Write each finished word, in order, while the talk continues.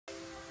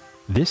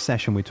This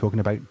session, we're talking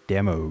about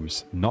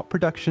demos, not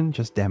production,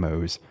 just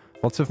demos.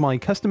 Lots of my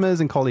customers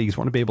and colleagues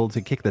want to be able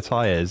to kick the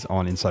tires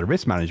on insider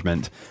risk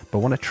management, but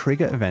want to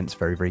trigger events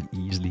very, very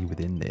easily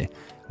within there.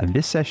 And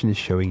this session is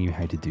showing you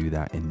how to do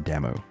that in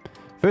demo.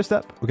 First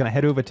up, we're going to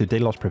head over to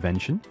data loss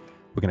prevention.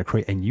 We're going to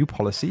create a new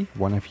policy,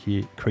 one I've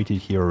created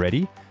here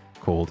already,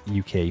 called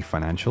UK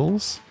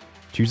Financials.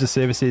 Choose the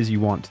services you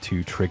want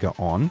to trigger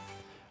on,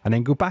 and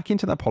then go back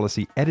into that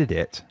policy, edit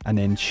it, and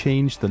then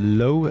change the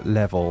low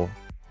level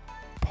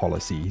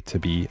policy to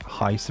be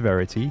high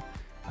severity,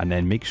 and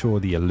then make sure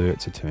the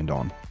alerts are turned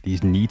on.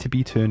 These need to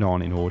be turned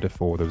on in order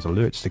for those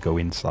alerts to go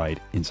inside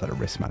a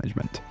risk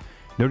management.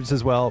 Notice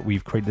as well,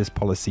 we've created this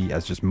policy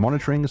as just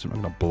monitoring, so I'm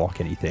not going to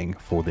block anything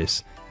for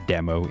this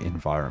demo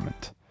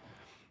environment.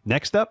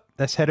 Next up,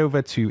 let's head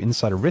over to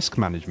insider risk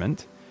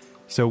management.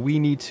 So we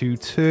need to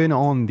turn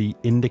on the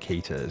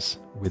indicators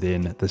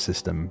within the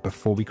system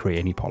before we create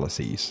any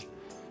policies.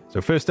 So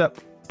first up,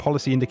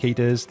 policy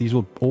indicators. These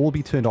will all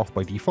be turned off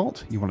by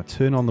default. You want to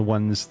turn on the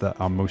ones that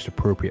are most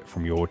appropriate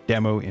from your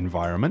demo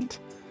environment.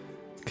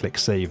 Click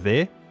Save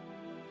there.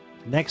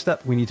 Next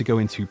up, we need to go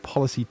into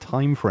policy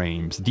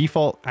timeframes.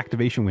 Default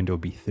activation window will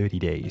be 30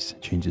 days.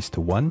 Changes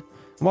to 1. And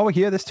while we're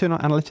here, let's turn on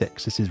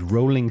analytics. This is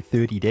rolling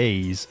 30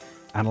 days,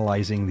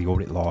 analyzing the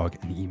audit log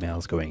and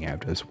emails going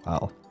out as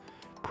well.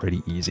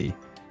 Pretty easy.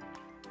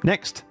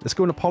 Next, let's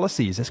go into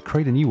policies. Let's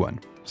create a new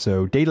one.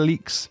 So data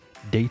leaks,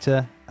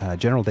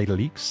 general data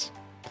leaks.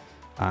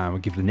 We'll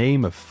give the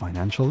name of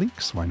financial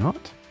leaks. Why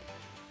not?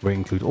 We'll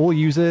include all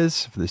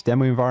users for this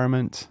demo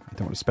environment. I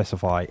don't want to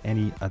specify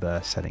any other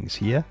settings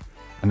here.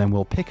 And then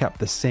we'll pick up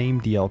the same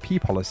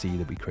DLP policy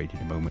that we created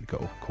a moment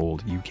ago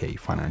called UK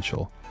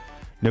Financial.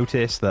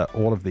 Notice that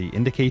all of the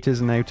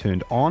indicators are now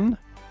turned on.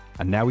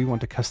 And now we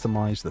want to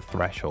customize the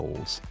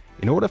thresholds.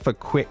 In order for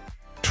quick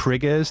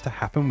triggers to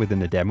happen within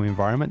the demo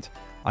environment,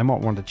 I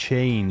might want to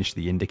change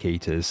the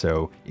indicators.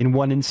 So in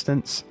one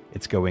instance,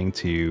 it's going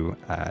to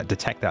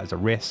detect that as a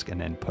risk and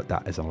then put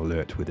that as an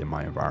alert within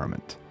my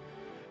environment.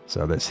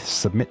 So let's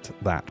submit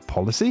that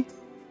policy.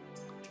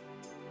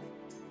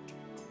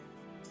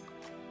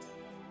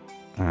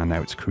 And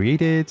now it's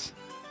created.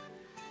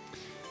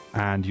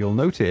 And you'll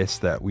notice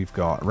that we've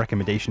got a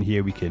recommendation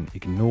here. We can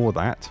ignore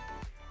that.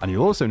 And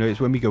you'll also notice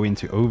when we go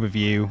into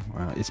overview,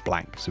 it's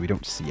blank, so we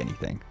don't see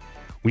anything.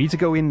 We need to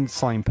go in and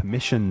assign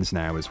permissions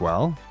now as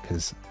well,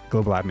 because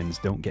global admins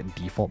don't get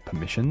default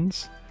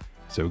permissions.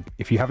 So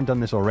if you haven't done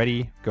this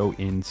already, go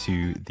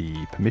into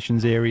the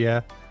permissions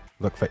area,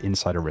 look for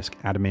insider risk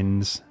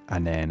admins,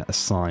 and then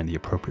assign the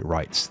appropriate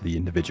rights to the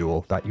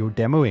individual that you're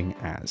demoing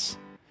as.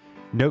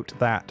 Note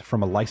that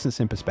from a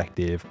licensing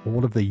perspective,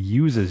 all of the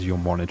users you're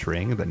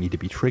monitoring that need to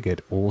be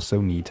triggered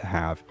also need to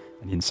have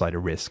an insider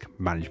risk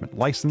management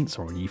license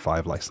or an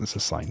E5 license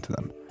assigned to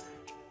them.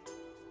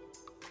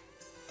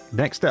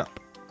 Next up,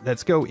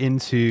 let's go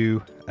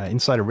into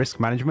insider risk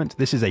management.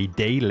 This is a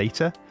day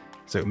later,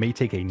 so it may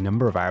take a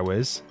number of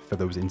hours for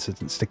those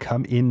incidents to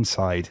come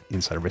inside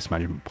insider risk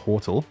management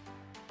portal.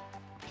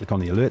 Click on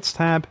the alerts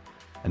tab,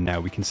 and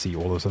now we can see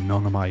all those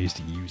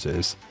anonymized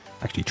users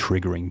actually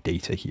triggering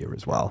data here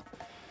as well.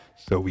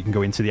 So we can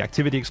go into the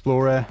Activity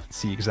Explorer,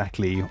 see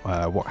exactly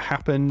what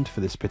happened for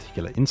this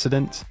particular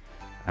incident,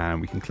 and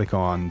we can click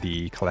on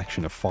the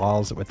collection of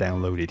files that were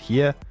downloaded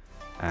here,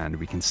 and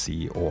we can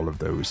see all of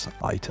those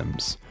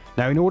items.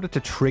 Now, in order to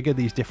trigger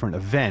these different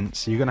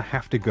events, you're going to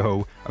have to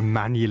go and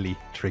manually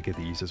trigger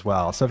these as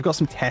well. So I've got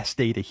some test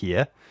data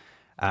here,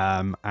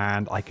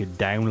 and I could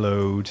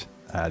download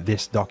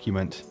this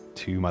document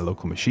to my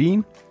local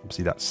machine.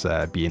 Obviously, that's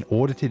being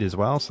audited as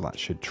well, so that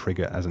should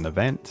trigger as an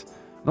event.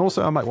 And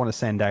also, I might want to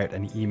send out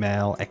an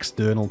email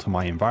external to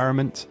my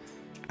environment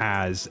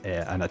as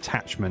an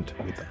attachment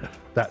with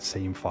that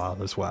same file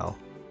as well.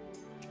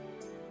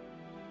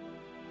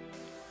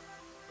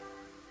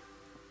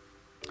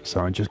 So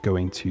I'm just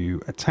going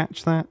to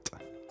attach that.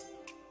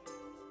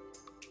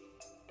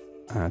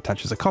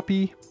 Attach as a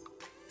copy.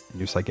 And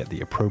just I get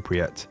the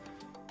appropriate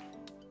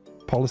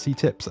policy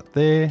tips up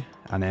there.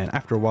 And then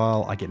after a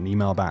while, I get an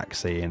email back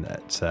saying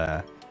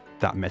that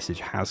that message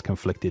has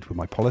conflicted with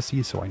my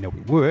policy, so I know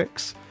it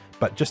works.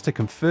 But just to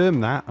confirm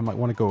that, I might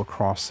want to go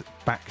across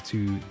back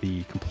to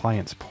the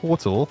compliance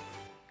portal,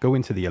 go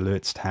into the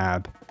alerts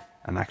tab,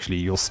 and actually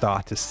you'll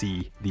start to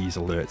see these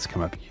alerts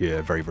come up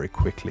here very, very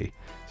quickly.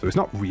 So it's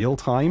not real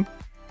time.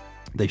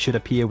 They should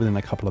appear within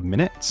a couple of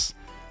minutes,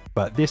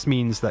 but this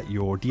means that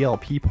your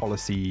DLP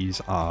policies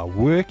are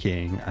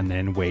working, and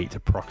then wait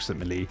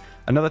approximately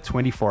another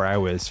 24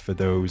 hours for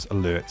those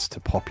alerts to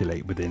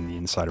populate within the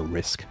insider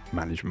risk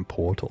management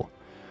portal.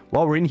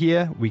 While we're in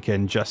here, we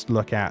can just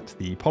look at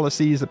the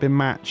policies that have been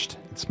matched.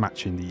 It's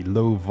matching the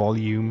low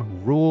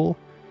volume rule.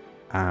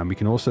 And we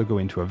can also go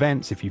into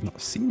events. If you've not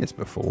seen this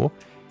before,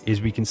 is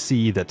we can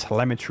see the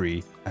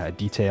telemetry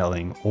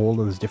detailing all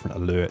those different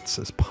alerts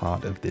as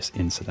part of this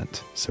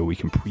incident. So we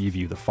can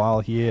preview the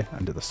file here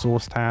under the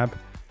source tab.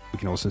 We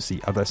can also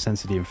see other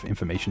sensitive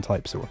information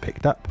types that were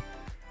picked up.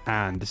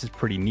 And this is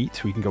pretty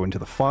neat. We can go into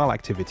the file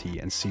activity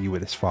and see where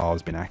this file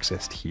has been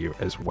accessed here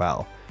as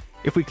well.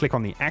 If we click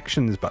on the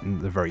actions button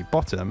at the very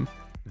bottom,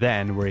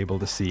 then we're able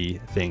to see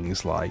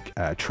things like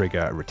trigger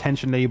a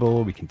retention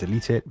label, we can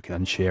delete it, we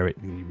can unshare it,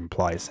 we can even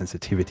apply a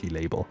sensitivity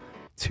label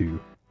to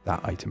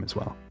that item as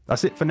well.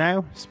 That's it for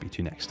now. Speak to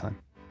you next time.